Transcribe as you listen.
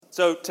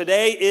So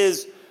today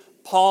is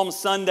Palm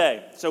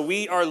Sunday. So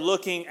we are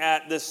looking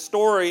at this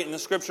story in the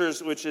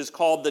scriptures which is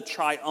called the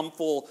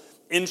triumphal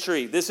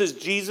entry. This is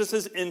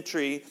Jesus'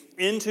 entry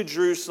into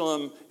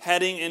Jerusalem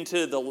heading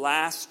into the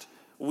last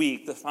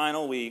week, the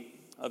final week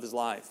of his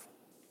life.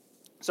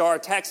 So our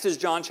text is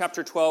John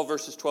chapter 12,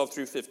 verses 12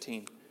 through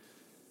 15.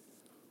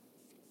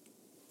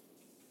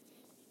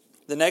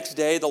 The next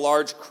day, the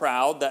large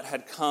crowd that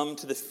had come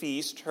to the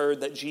feast heard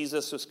that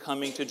Jesus was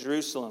coming to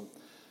Jerusalem.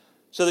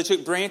 So they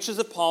took branches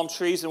of palm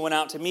trees and went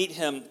out to meet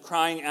him,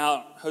 crying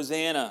out,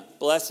 "Hosanna!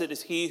 Blessed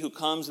is he who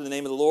comes in the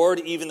name of the Lord,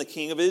 even the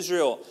King of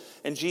Israel."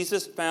 And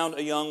Jesus found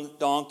a young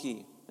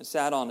donkey and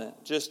sat on it,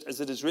 just as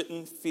it is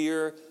written,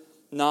 "Fear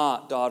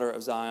not, daughter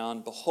of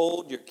Zion.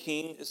 Behold, your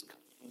king is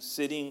coming,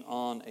 sitting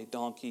on a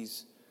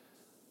donkey's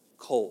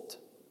colt."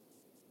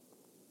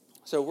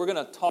 So we're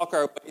going to talk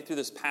our way through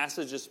this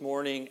passage this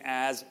morning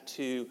as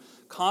to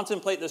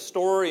contemplate the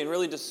story and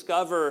really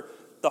discover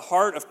the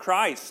heart of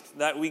Christ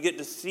that we get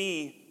to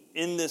see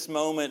in this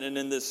moment and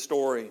in this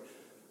story.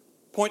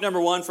 Point number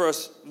one for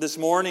us this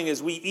morning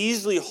is we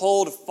easily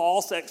hold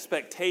false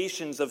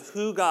expectations of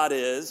who God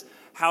is,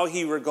 how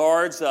he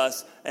regards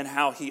us, and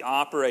how he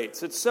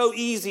operates. It's so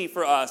easy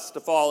for us to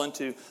fall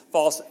into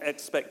false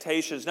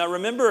expectations. Now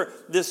remember,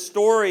 this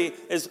story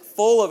is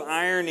full of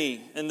irony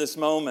in this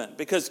moment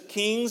because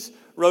kings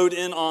rode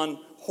in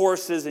on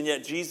horses and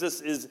yet Jesus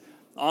is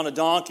on a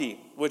donkey,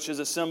 which is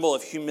a symbol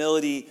of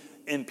humility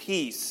and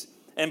peace.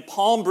 And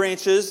palm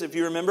branches, if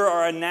you remember,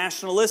 are a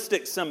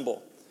nationalistic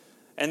symbol.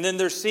 And then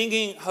they're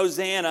singing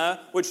Hosanna,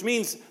 which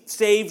means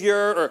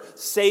Savior or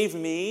save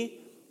me.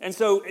 And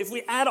so if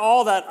we add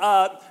all that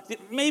up,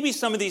 maybe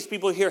some of these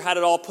people here had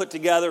it all put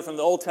together from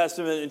the Old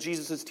Testament and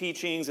Jesus'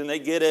 teachings, and they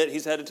get it.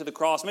 He's headed to the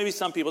cross. Maybe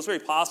some people, it's very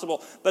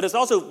possible. But it's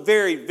also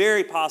very,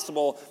 very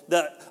possible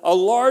that a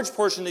large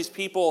portion of these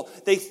people,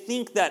 they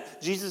think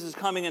that Jesus is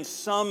coming in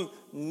some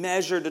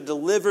measure to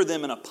deliver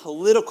them in a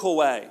political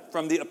way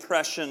from the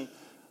oppression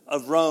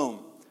of Rome.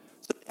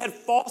 So they had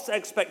false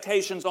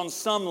expectations on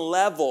some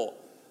level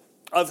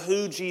of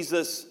who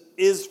Jesus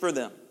is for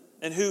them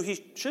and who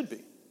he should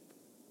be.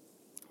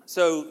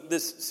 So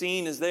this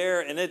scene is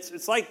there, and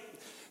it's like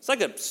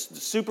a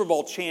Super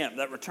Bowl champ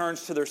that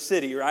returns to their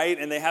city, right?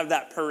 And they have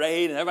that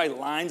parade, and everybody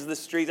lines the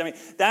streets. I mean,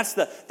 that's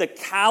the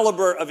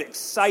caliber of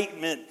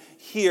excitement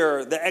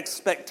here, the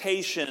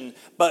expectation.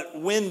 But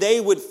when they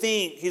would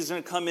think he's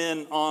going to come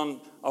in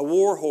on a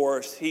war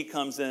horse, he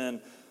comes in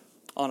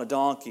on a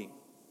donkey.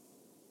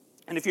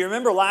 And if you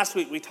remember last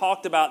week, we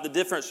talked about the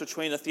difference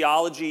between a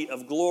theology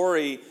of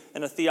glory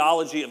and a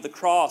theology of the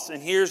cross.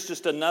 And here's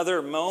just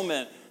another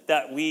moment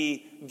that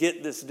we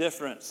get this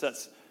difference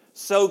that's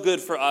so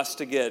good for us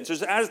to get. So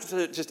as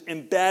to just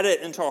embed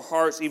it into our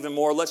hearts even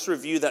more, let's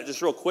review that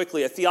just real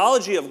quickly. A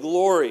theology of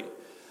glory,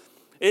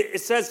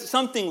 it says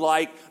something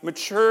like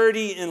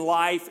maturity in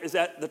life is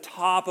at the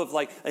top of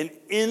like an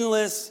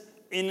endless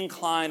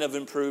incline of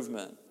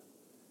improvement.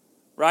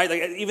 Right?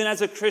 Like even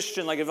as a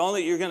Christian, like if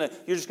only you're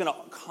just gonna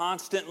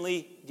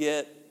constantly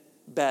get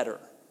better.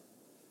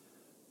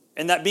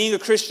 And that being a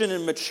Christian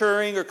and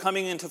maturing or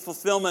coming into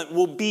fulfillment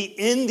will be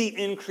in the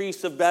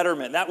increase of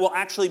betterment. That will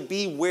actually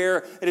be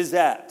where it is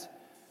at.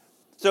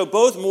 So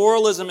both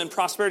moralism and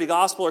prosperity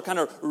gospel are kind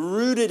of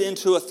rooted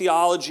into a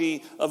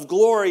theology of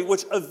glory,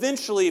 which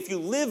eventually, if you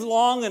live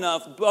long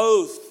enough,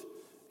 both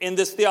in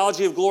this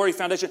theology of glory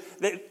foundation,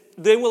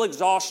 they will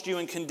exhaust you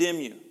and condemn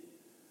you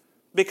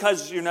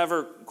because you're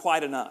never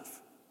quite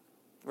enough,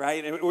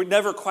 right? And we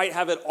never quite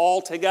have it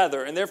all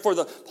together. And therefore,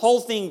 the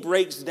whole thing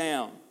breaks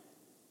down.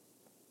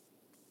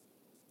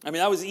 I mean,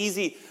 that was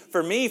easy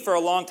for me for a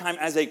long time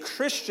as a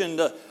Christian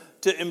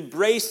to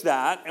embrace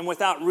that, and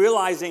without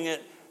realizing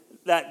it,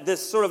 that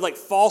this sort of like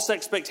false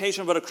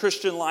expectation of what a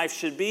Christian life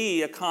should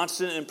be, a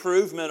constant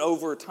improvement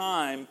over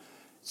time,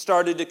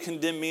 started to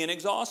condemn me and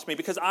exhaust me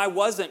because I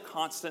wasn't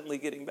constantly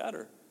getting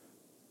better.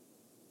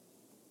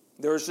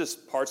 There was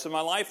just parts of my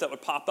life that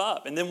would pop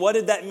up. And then what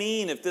did that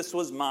mean if this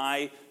was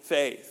my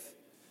faith?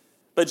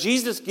 But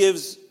Jesus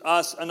gives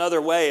us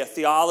another way, a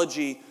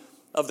theology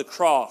of the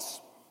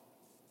cross,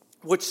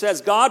 which says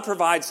God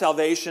provides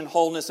salvation,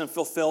 wholeness, and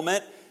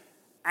fulfillment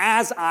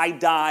as I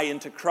die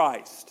into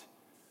Christ.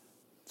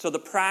 So the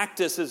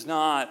practice is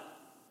not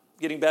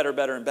getting better,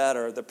 better, and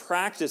better. The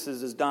practice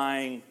is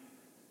dying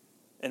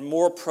in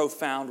more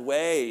profound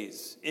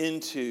ways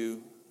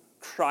into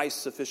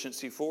Christ's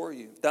sufficiency for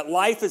you. That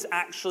life is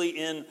actually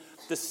in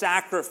the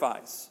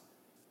sacrifice,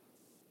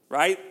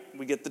 right?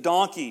 We get the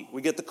donkey,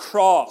 we get the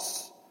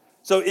cross.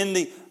 So in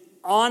the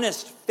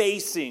honest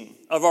facing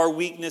of our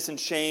weakness and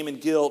shame and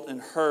guilt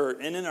and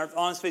hurt, and in our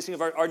honest facing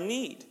of our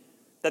need,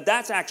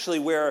 that's actually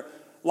where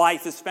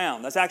life is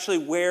found. That's actually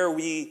where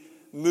we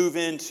move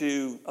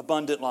into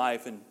abundant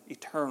life and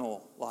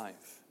eternal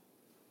life.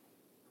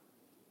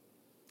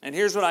 And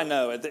here's what I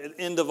know at the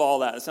end of all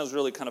that. It sounds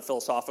really kind of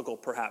philosophical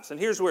perhaps. And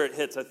here's where it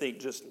hits, I think,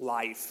 just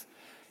life.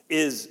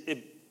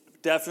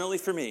 Definitely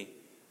for me,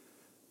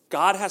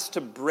 God has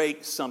to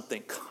break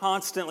something,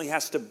 constantly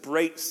has to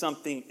break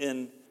something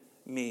in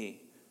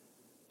me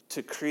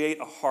to create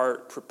a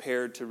heart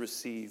prepared to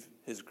receive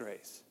his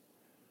grace.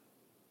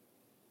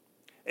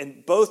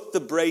 And both the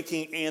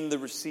breaking and the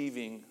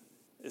receiving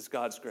is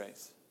God's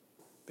grace.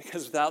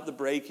 Because without the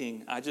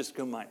breaking, I just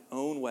go my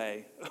own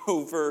way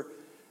over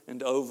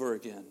and over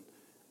again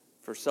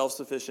for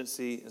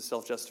self-sufficiency and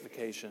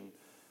self-justification.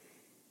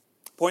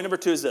 Point number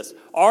 2 is this.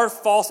 Our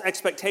false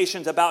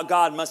expectations about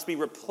God must be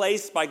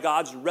replaced by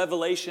God's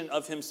revelation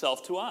of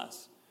himself to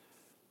us.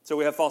 So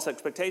we have false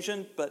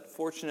expectations, but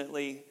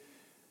fortunately,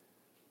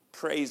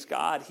 praise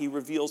God, he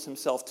reveals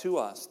himself to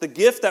us. The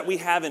gift that we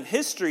have in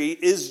history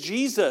is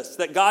Jesus,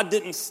 that God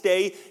didn't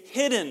stay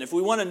hidden. If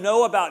we want to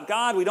know about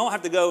God, we don't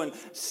have to go and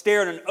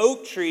stare at an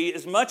oak tree.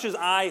 As much as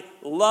I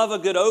love a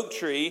good oak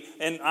tree,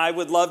 and I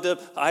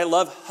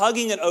love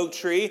hugging an oak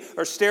tree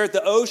or stare at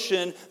the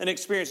ocean and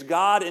experience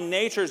God in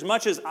nature, as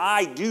much as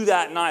I do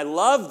that and I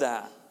love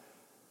that,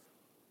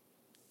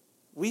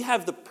 we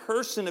have the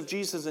person of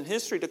Jesus in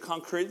history to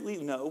concretely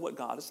know what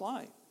God is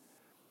like.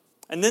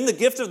 And then the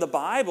gift of the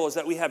Bible is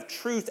that we have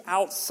truth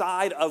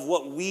outside of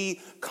what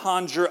we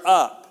conjure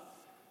up.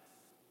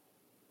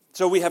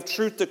 So we have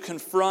truth to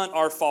confront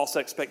our false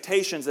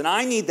expectations. And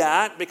I need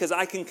that because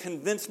I can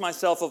convince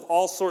myself of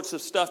all sorts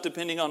of stuff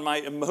depending on my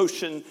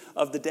emotion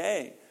of the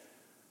day.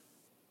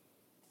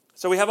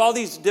 So we have all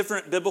these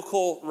different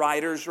biblical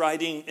writers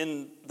writing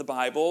in the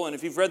Bible. And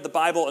if you've read the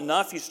Bible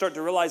enough, you start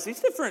to realize these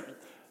different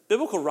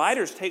biblical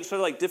writers take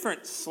sort of like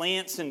different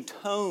slants and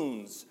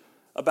tones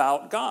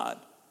about God.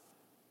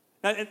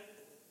 Now,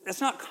 it's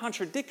not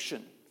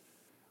contradiction.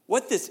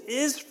 What this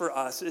is for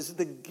us is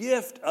the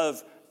gift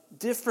of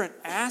different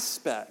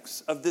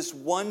aspects of this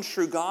one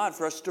true God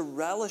for us to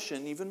relish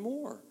in even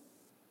more.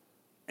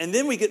 And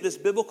then we get this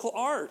biblical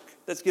arc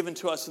that's given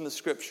to us in the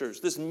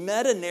Scriptures, this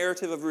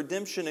meta-narrative of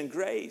redemption and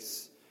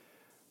grace,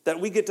 that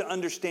we get to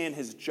understand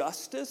his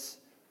justice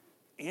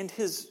and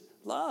his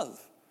love.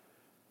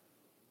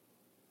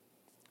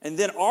 And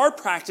then our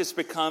practice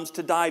becomes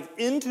to dive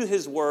into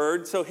his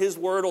word, so his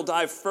word will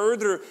dive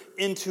further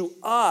into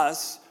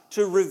us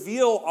to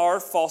reveal our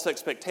false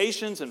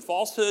expectations and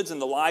falsehoods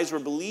and the lies we're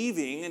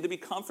believing, and to be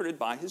comforted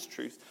by his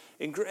truth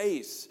and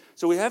grace.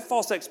 So we have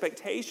false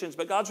expectations,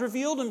 but God's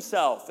revealed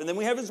himself, and then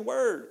we have his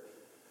word.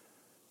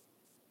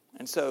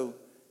 And so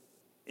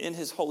in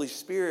his Holy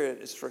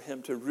Spirit is for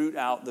him to root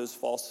out those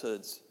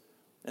falsehoods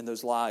and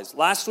those lies.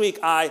 Last week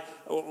I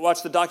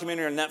watched the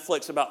documentary on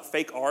Netflix about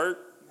fake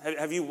art.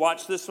 Have you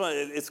watched this one?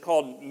 It's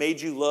called Made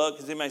You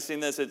Look. Has anybody seen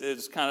this?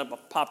 It's kind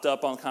of popped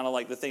up on kind of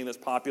like the thing that's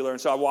popular. And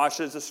so I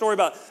watched it. It's a story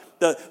about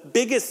the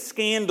biggest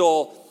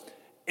scandal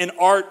in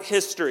art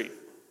history.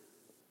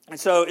 And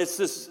so it's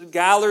this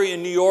gallery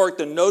in New York,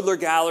 the Knoedler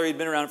Gallery, had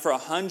been around for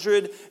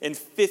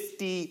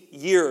 150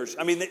 years.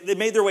 I mean, they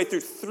made their way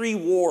through 3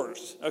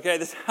 wars. Okay,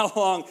 that's how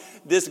long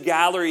this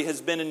gallery has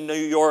been in New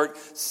York,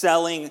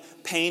 selling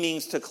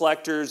paintings to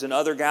collectors and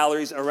other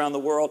galleries around the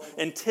world,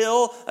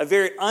 until a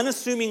very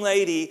unassuming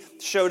lady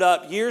showed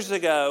up years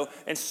ago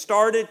and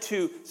started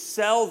to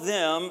sell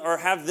them or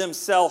have them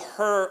sell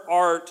her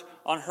art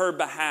on her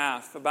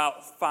behalf,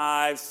 about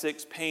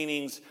 5-6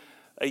 paintings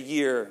a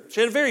year. She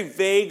had a very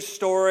vague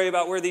story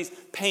about where these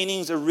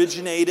paintings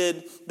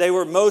originated. They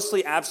were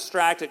mostly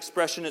abstract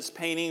expressionist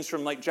paintings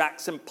from like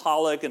Jackson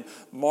Pollock and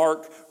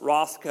Mark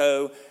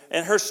Rothko.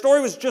 And her story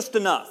was just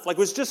enough.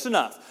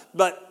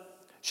 But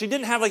she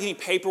didn't have like any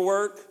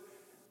paperwork.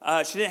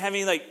 She didn't have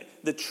any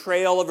like the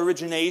trail of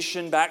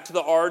origination back to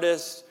the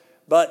artist.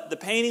 But the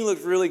painting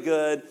looked really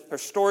good. Her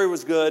story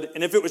was good.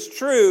 And if it was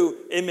true,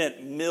 it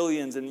meant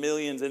millions and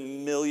millions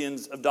and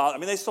millions of dollars. I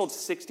mean, they sold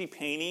 60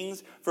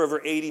 paintings for over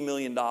 $80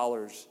 million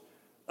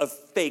of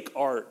fake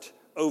art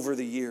over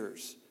the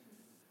years.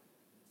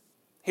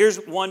 Here's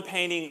one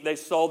painting they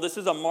sold. This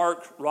is a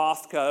Mark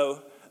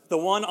Rothko. The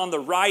one on the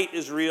right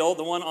is real.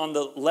 The one on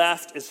the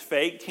left is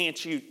fake.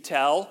 Can't you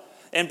tell?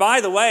 And by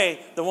the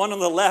way, the one on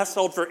the left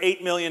sold for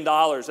 $8 million.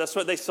 That's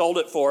what they sold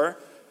it for.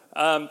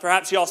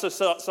 Perhaps you also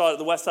saw it at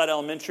the Westside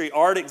Elementary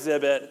art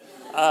exhibit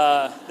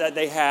that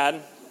they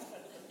had.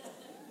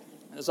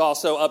 It's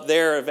also up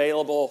there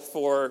available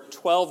for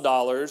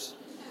 $12.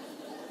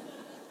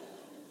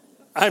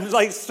 I'm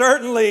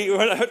certainly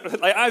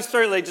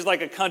just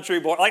like a country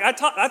boy. Like I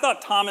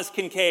thought Thomas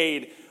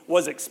Kincaid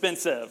was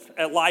expensive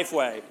at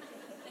Lifeway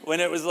when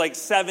it was like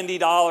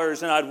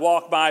 $70, and I'd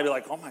walk by and be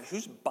like, oh my,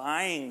 who's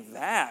buying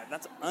that?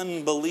 That's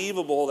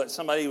unbelievable that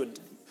somebody would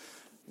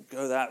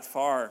go that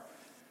far.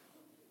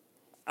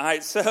 All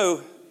right,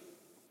 so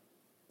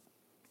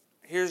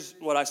here's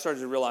what I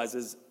started to realize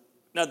is,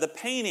 now the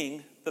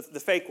painting, the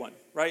fake one,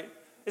 right?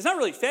 It's not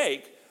really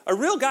fake. A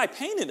real guy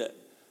painted it.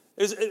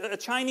 There's a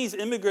Chinese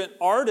immigrant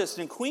artist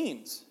in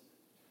Queens.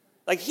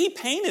 Like, he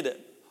painted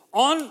it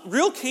on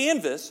real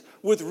canvas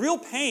with real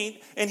paint,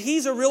 and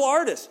he's a real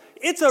artist.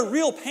 It's a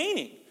real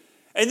painting.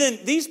 And then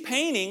these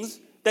paintings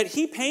that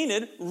he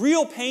painted,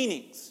 real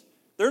paintings.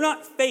 They're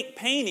not fake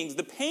paintings.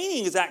 The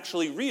painting is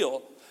actually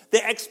real.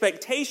 The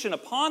expectation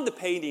upon the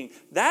painting,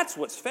 that's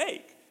what's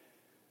fake.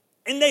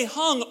 And they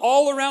hung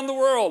all around the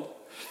world.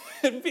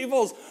 in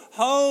people's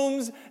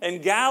homes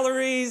and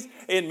galleries.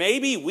 And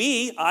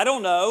maybe I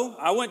don't know.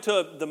 I went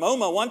to the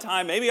MoMA one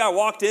time. Maybe I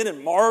walked in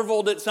and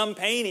marveled at some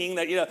painting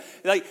that,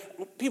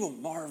 like people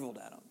marveled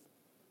at them.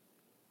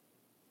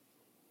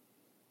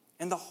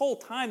 And the whole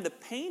time the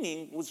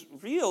painting was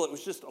real. It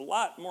was just a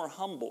lot more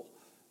humble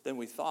than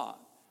we thought.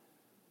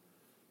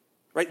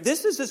 Right?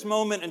 This is this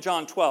moment in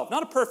John 12.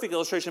 Not a perfect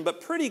illustration,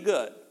 but pretty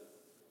good.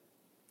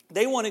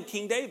 They wanted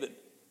King David.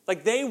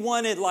 Like they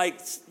wanted like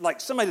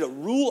somebody to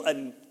rule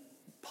a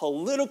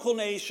political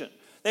nation.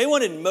 They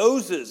wanted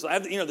Moses,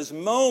 this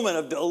moment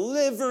of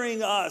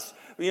delivering us,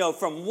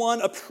 from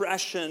one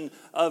oppression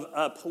of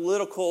a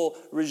political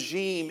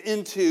regime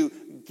into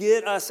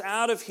get us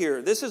out of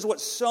here. This is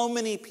what so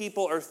many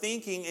people are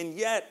thinking, and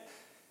yet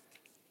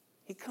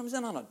he comes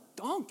in on a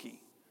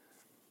donkey.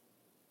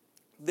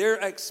 Their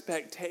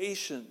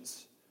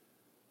expectations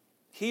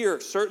here,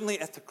 certainly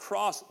at the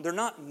cross, they're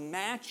not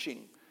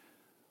matching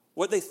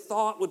what they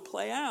thought would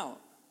play out.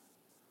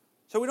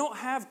 So we don't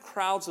have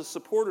crowds of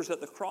supporters at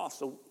the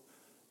cross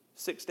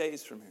 6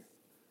 days from here.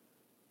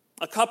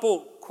 A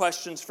couple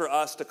questions for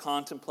us to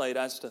contemplate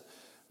as to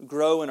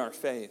grow in our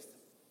faith.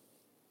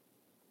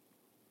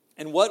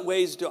 In what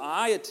ways do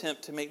I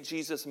attempt to make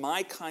Jesus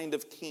my kind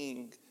of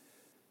king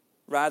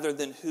rather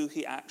than who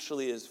he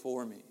actually is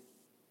for me?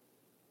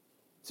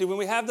 See, when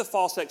we have the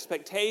false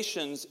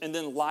expectations and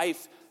then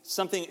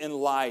something in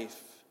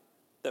life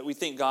that we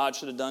think God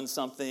should have done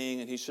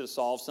something and he should have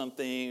solved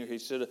something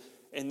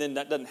and then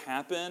that doesn't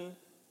happen,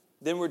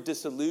 then we're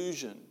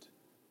disillusioned.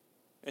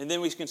 And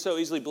then we can so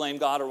easily blame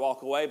God or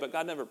walk away, but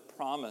God never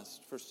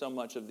promised for so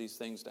much of these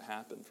things to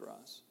happen for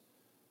us.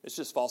 It's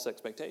just false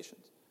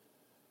expectations.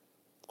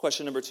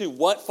 Question number 2,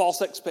 what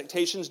false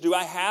expectations do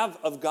I have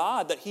of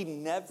God that he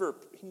never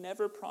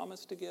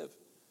promised to give?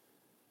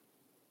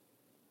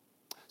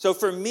 So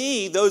for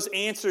me, those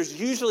answers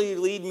usually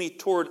lead me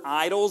toward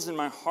idols in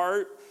my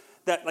heart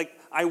that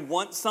I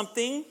want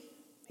something,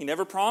 he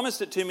never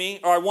promised it to me,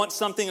 or I want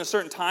something a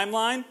certain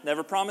timeline,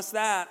 never promised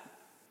that.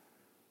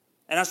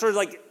 And I sort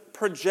of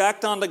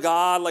project onto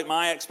God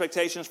my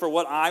expectations for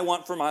what I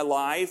want for my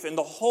life, and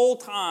the whole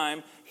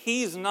time,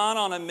 he's not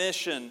on a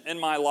mission in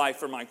my life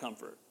for my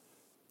comfort.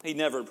 He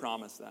never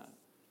promised that.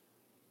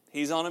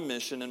 He's on a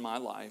mission in my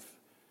life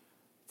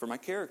for my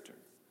character.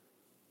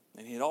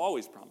 And he had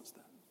always promised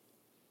that.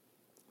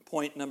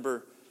 Point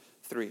number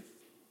 3.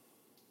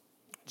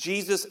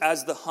 Jesus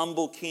as the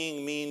humble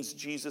king means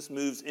Jesus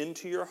moves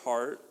into your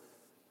heart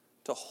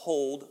to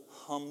hold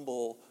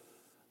humble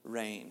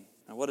reign.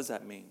 Now, what does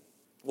that mean?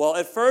 Well,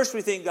 at first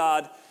we think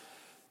God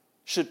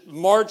should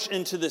march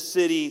into the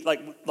city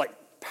like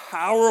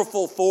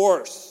powerful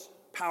force.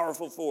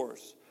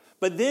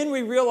 But then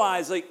we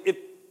realize if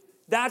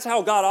that's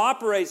how God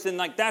operates, then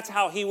that's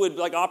how he would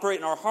operate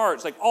in our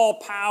hearts, all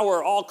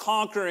power, all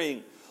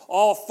conquering,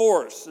 all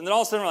force. And then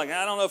all of a sudden we're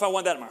I don't know if I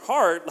want that in my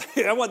heart.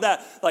 I want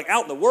that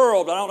out in the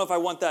world, but I don't know if I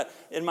want that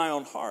in my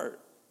own heart.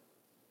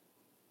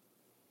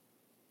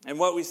 And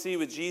what we see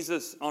with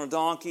Jesus on a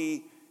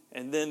donkey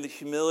and then the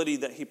humility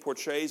that he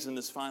portrays in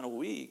this final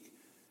week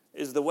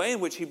is the way in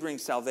which he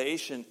brings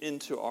salvation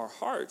into our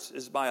hearts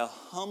is by a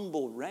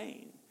humble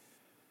reign.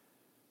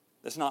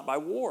 That's not by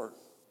war.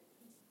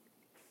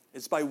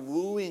 It's by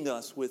wooing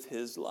us with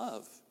his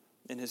love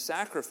and his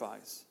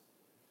sacrifice.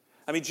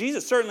 I mean,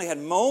 Jesus certainly had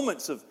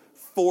moments of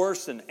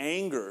force and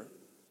anger,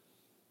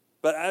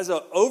 but as an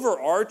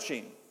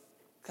overarching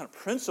kind of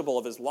principle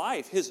of his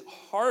life, his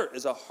heart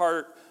is a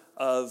heart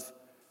of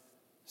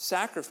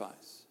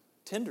sacrifice,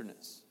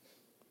 tenderness.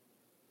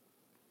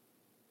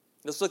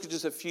 Let's look at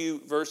just a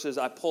few verses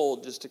I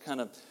pulled just to kind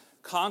of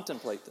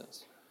contemplate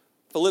this.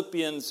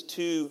 Philippians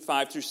 2,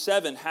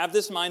 5-7, have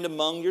this mind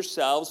among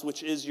yourselves,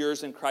 which is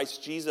yours in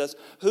Christ Jesus,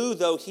 who,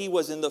 though he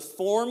was in the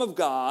form of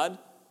God,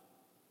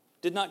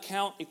 did not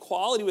count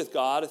equality with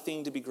God a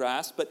thing to be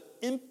grasped, but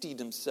emptied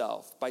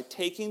himself by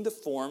taking the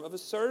form of a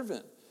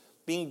servant,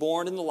 being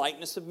born in the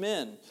likeness of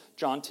men.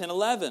 John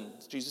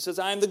 10:11, Jesus says,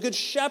 I am the good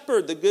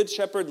shepherd. The good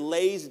shepherd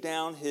lays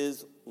down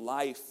his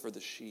life for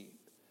the sheep.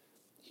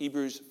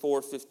 Hebrews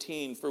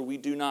 4:15, for we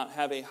do not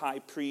have a high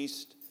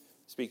priest,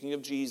 speaking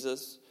of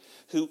Jesus,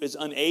 who is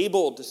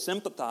unable to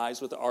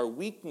sympathize with our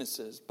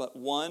weaknesses, but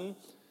one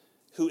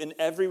who in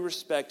every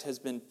respect has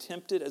been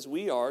tempted as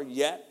we are,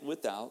 yet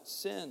without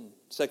sin.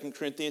 2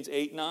 Corinthians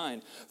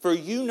 8:9. For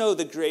you know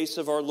the grace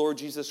of our Lord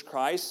Jesus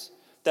Christ,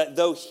 that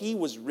though he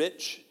was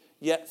rich,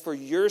 yet for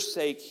your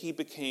sake he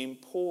became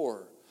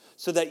poor,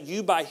 so that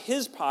you by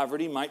his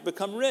poverty might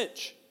become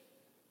rich.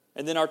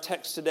 And then our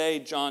text today,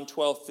 John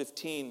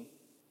 12:15,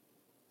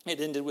 it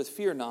ended with,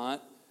 fear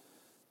not,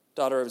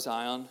 daughter of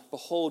Zion,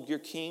 behold, your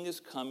king is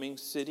coming,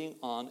 sitting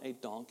on a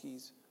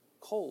donkey's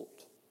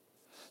colt.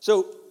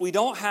 So we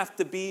don't have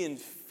to be in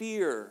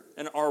fear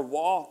in our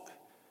walk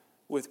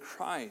with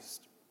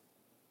Christ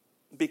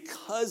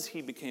because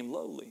he became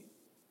lowly,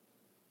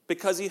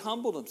 because he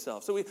humbled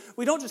himself. So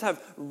we don't just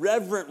have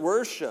reverent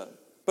worship,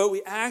 but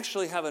we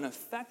actually have an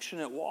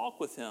affectionate walk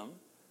with him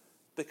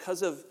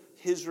because of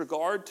his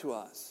regard to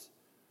us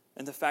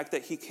and the fact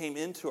that he came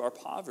into our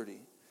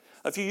poverty.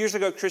 A few years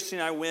ago, Christy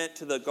and I went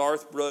to the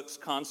Garth Brooks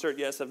concert.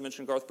 Yes, I've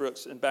mentioned Garth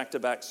Brooks in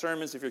back-to-back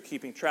sermons if you're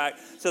keeping track.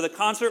 So the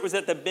concert was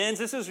at the Benz.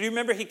 You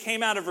remember, he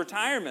came out of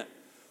retirement.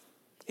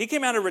 He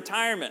came out of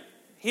retirement.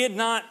 He had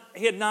not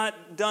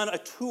done a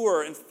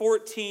tour in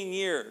 14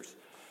 years.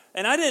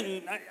 And I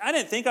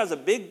didn't think I was a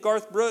big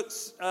Garth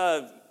Brooks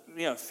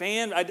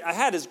fan. I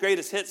had his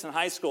greatest hits in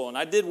high school, and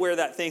I did wear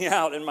that thing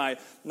out in my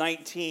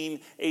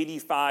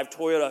 1985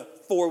 Toyota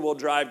four-wheel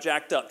drive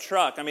jacked up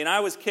truck. I mean, I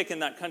was kicking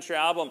that country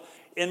album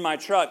in my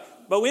truck.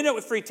 But we ended up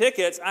with free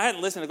tickets. I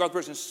hadn't listened to Garth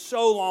Brooks in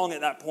so long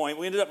at that point.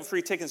 We ended up with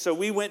free tickets. So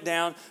we went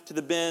down to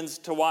the Benz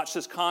to watch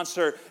this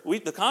concert.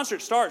 The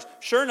concert starts.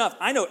 Sure enough,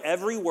 I know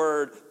every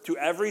word to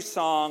every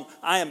song.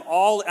 I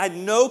had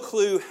no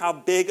clue how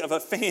big of a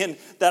fan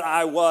that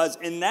I was.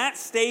 In that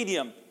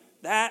stadium,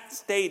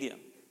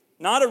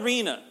 not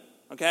arena,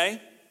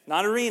 okay?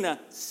 Not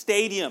arena,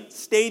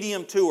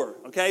 stadium tour,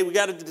 okay? We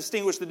got to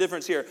distinguish the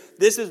difference here.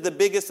 This is the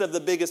biggest of the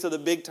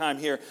big time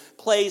here.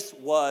 Place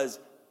was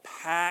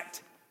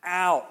packed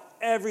out.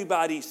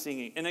 Everybody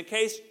singing. And in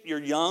case you're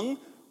young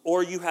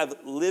or you have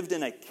lived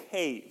in a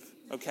cave,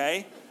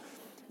 okay?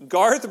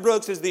 Garth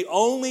Brooks is the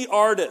only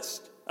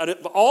artist out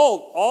of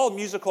all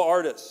musical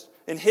artists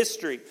in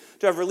history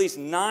to have released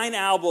 9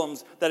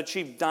 albums that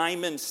achieved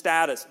diamond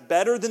status.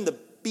 Better than the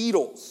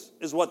Beatles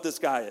is what this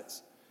guy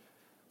is.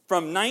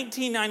 From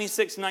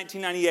 1996 to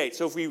 1998.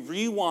 So if we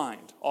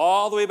rewind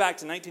all the way back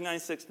to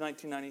 1996 to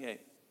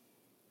 1998,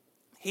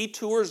 he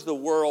tours the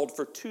world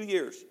for 2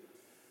 years,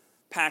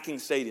 packing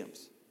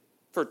stadiums.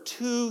 For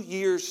 2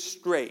 years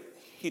straight,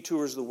 he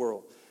tours the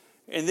world.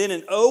 And then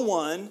in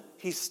 2001,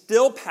 he's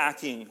still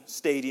packing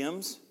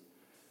stadiums,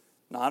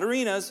 not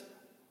arenas,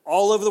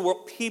 all over the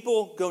world.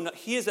 People go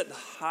nuts. He is at the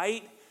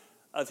height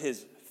of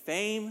his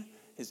fame,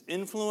 his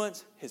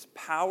influence, his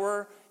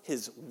power,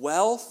 his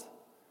wealth.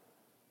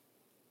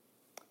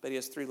 But he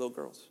has 3 little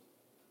girls.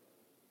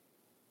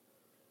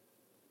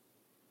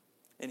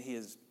 And he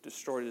has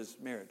destroyed his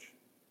marriage.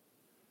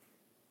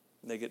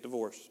 And they get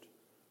divorced.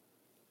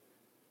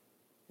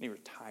 And he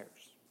retires.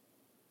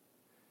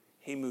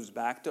 He moves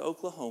back to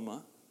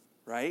Oklahoma,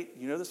 right?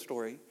 You know the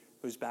story.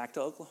 Moves back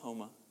to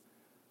Oklahoma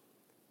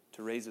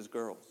to raise his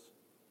girls.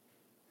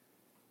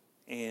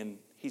 And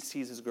he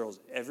sees his girls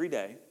every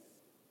day.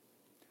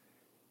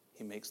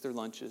 He makes their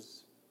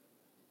lunches.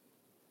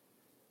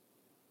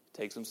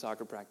 Takes them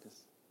soccer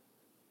practice.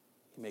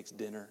 He makes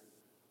dinner.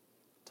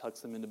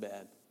 Tucks them into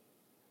bed.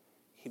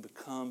 He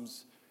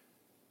becomes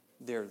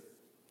their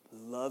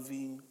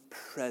loving,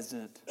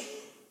 present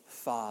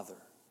father.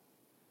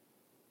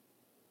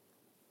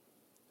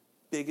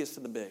 Biggest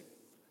of the big.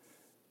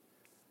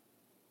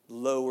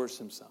 Lowers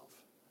himself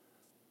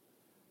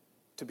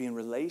to be in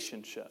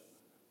relationship.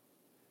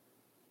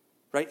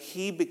 Right?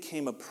 He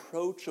became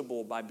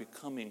approachable by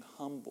becoming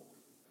humble.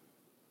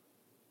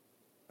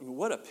 I mean,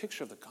 what a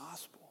picture of the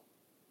gospel.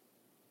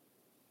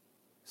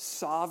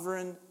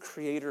 Sovereign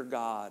creator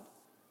God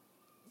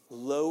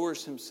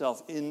lowers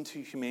himself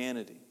into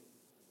humanity,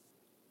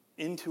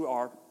 into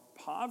our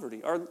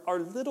poverty, our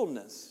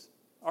littleness,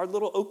 our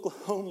little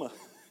Oklahoma,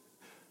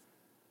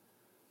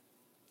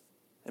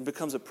 and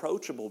becomes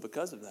approachable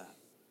because of that.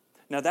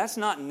 Now, that's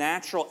not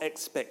natural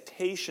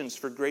expectations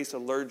for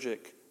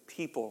grace-allergic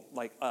people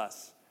like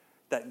us,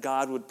 that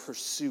God would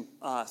pursue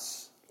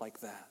us like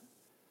that.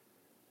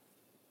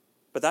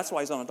 But that's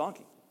why he's on a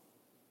donkey.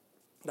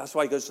 That's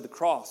why he goes to the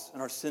cross,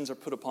 and our sins are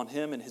put upon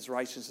him, and his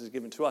righteousness is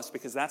given to us,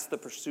 because that's the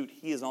pursuit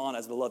he is on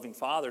as the loving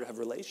Father, to have a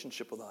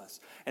relationship with us.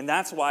 And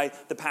that's why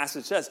the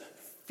passage says,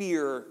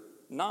 fear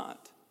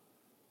not.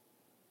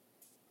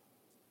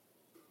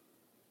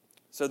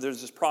 So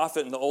there's this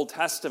prophet in the Old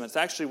Testament. It's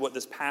actually what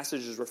this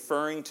passage is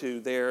referring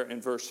to there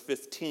in verse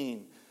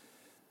 15.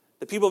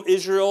 The people of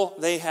Israel,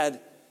 they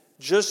had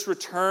just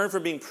returned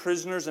from being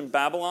prisoners in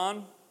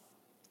Babylon.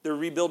 They're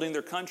rebuilding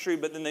their country,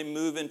 but then they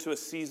move into a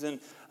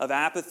season of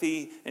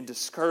apathy and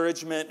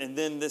discouragement. And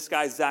then this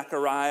guy,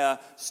 Zechariah,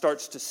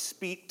 starts to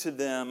speak to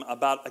them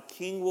about a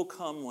king will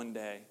come one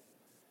day.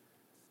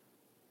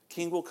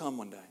 King will come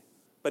one day.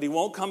 But he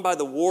won't come by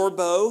the war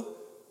bow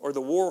or the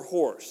war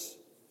horse.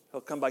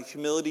 He'll come by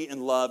humility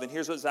and love. And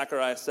here's what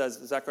Zechariah says,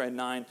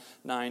 Zechariah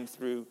 9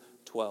 through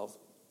 12.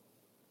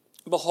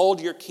 Behold,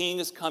 your king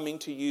is coming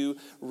to you,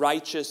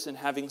 righteous and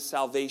having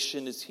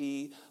salvation is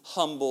he,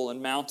 humble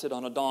and mounted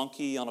on a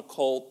donkey, on a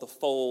colt, the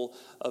foal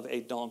of a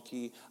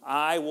donkey.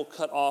 I will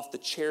cut off the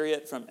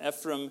chariot from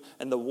Ephraim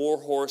and the war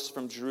horse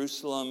from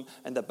Jerusalem,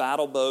 and the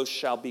battle bow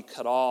shall be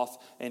cut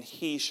off, and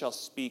he shall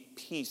speak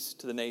peace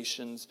to the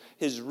nations.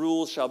 His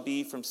rule shall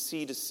be from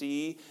sea to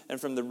sea,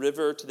 and from the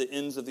river to the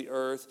ends of the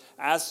earth.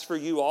 As for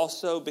you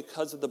also,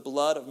 because of the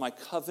blood of my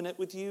covenant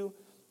with you,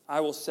 I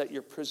will set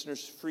your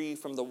prisoners free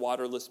from the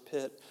waterless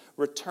pit.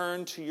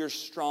 Return to your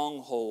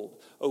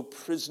stronghold, O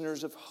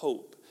prisoners of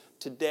hope.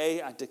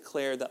 Today I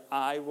declare that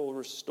I will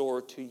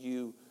restore to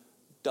you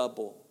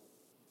double.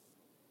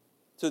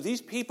 So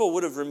these people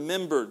would have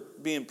remembered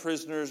being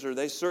prisoners, or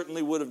they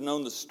certainly would have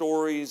known the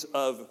stories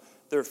of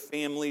their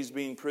families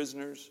being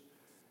prisoners.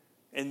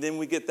 And then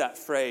we get that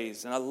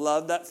phrase, and I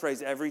love that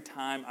phrase every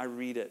time I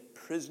read it,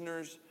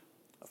 prisoners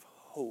of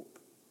hope.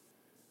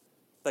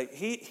 Like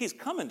he's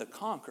coming to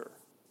conquer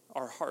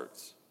our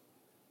hearts.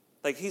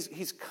 Like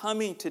he's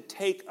coming to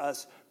take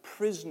us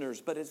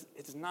prisoners, but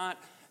it's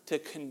not to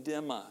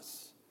condemn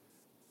us.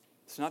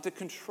 It's not to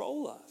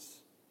control us.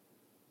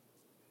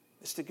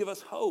 It's to give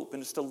us hope,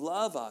 and it's to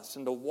love us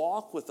and to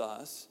walk with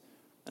us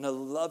in a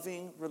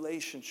loving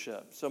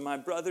relationship. So my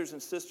brothers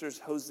and sisters,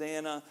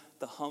 Hosanna,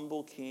 the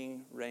humble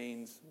King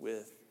reigns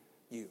with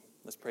you.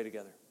 Let's pray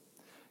together.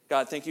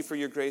 God, thank you for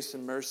your grace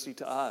and mercy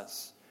to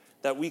us,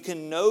 that we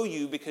can know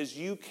you because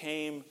you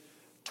came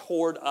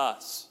toward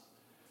us,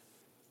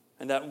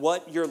 and that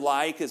what you're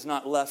like is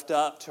not left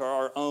up to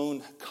our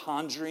own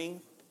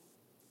conjuring.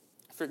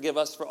 Forgive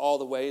us for all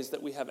the ways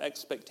that we have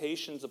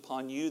expectations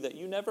upon you that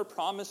you never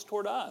promised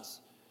toward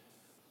us.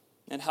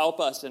 And help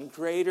us in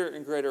greater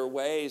and greater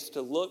ways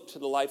to look to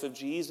the life of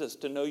Jesus,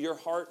 to know your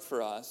heart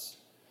for us,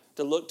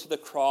 to look to the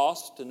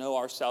cross, to know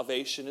our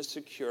salvation is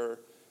secure,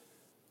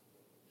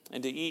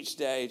 and to each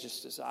day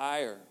just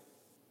desire,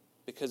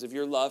 because of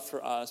your love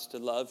for us, to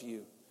love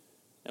you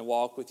and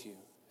walk with you.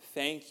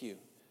 Thank you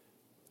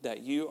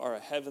that you are a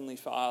heavenly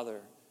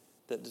Father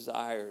that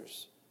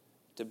desires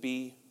to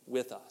be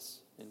with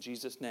us. In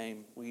Jesus'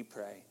 name we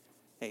pray.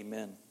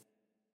 Amen.